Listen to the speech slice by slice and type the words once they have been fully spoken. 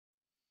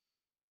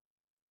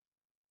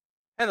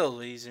Hello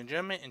ladies and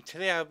gentlemen, and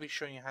today I'll be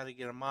showing you how to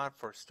get a mod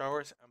for Star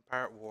Wars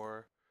Empire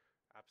War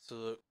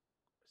Forces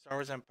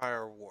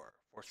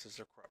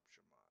of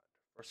Corruption mod.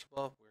 First of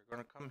all, we're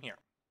going to come here.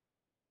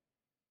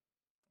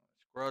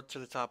 Scroll to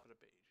the top of the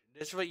page.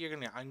 This is what you're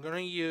going to do. I'm going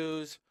to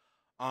use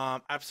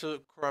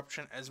Absolute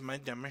Corruption as my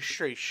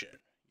demonstration.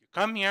 You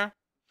come here,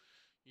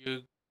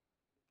 you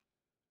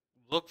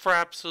look for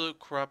Absolute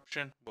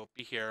Corruption, will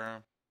be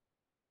here.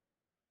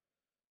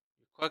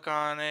 You click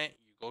on it,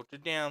 you go to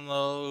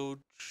download,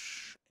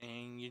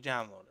 and you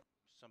download it.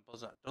 Simple as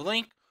that. The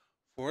link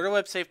for the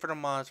website for the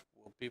mods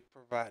will be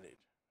provided.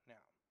 Now,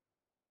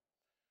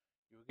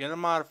 you'll get a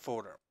mod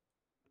folder.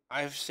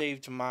 I've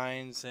saved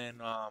mines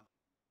in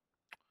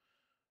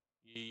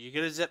you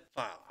get a zip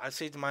file. I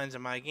saved mines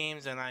in my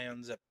games and I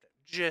unzipped it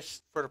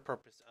just for the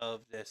purpose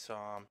of this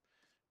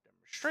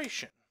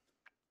demonstration.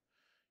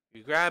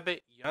 You grab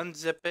it, you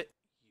unzip it,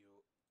 you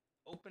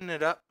open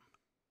it up,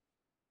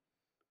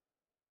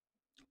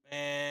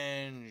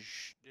 and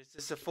this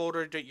is a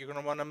folder that you're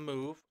gonna want to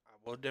move. I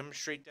will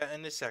demonstrate that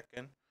in a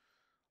second,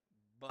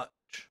 but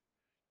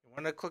you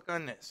want to click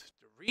on this,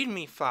 the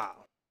README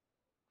file.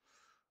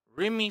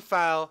 README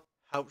file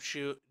helps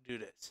you do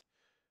this.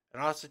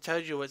 And also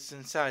tells you what's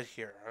inside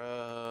here.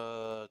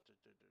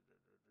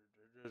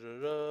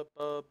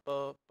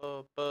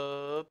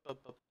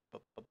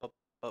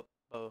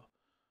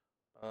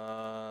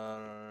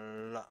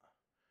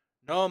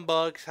 Known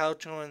bugs, how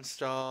to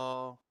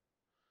install.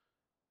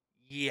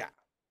 Yeah.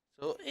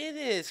 So it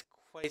is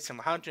quite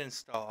simple. How to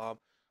install.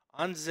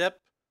 Unzip.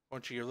 Go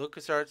to your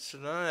LucasArts. So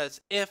that's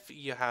if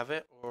you have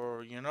it,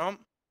 or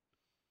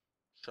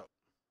so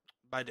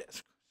by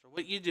disk. So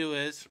what you do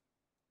is,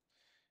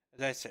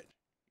 as I said,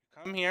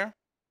 you come here,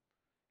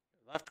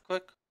 left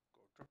click,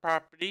 go to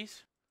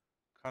properties,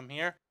 come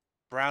here,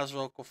 browse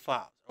local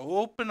files. It'll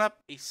open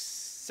up a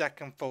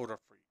second folder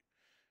for you.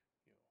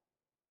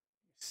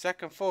 The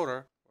second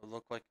folder will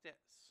look like this.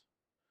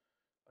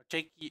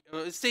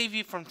 It'll save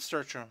you from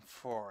searching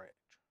for it.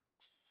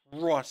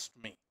 Trust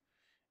me.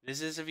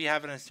 This is if you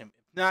have it installed.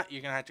 If not,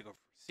 you're gonna have to go for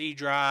C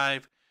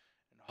drive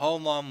and a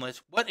whole long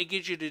list. What it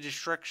gives you the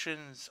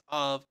instructions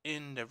of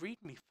in the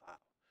README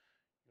file.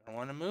 You're gonna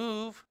want to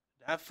move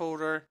that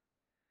folder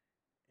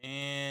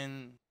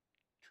into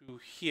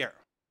here,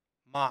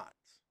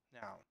 mods.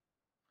 Now,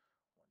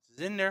 once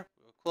it's in there,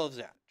 we'll close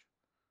that.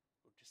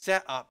 Go to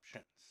set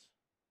options,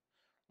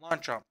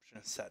 launch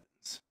option settings.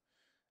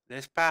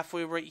 This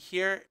pathway right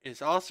here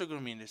is also going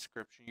to be in the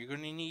description. You're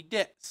going to need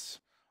this.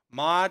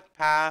 Mod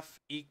path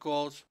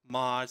equals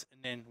mods,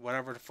 and then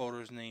whatever the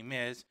folder's name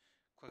is.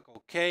 Click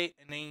OK,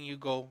 and then you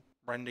go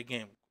run the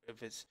game.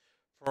 If it's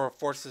for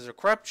Forces of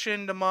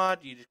Corruption, the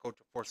mod, you just go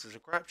to Forces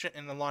of Corruption,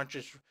 and it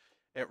launches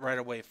it right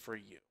away for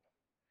you.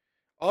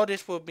 All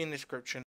this will be in the description.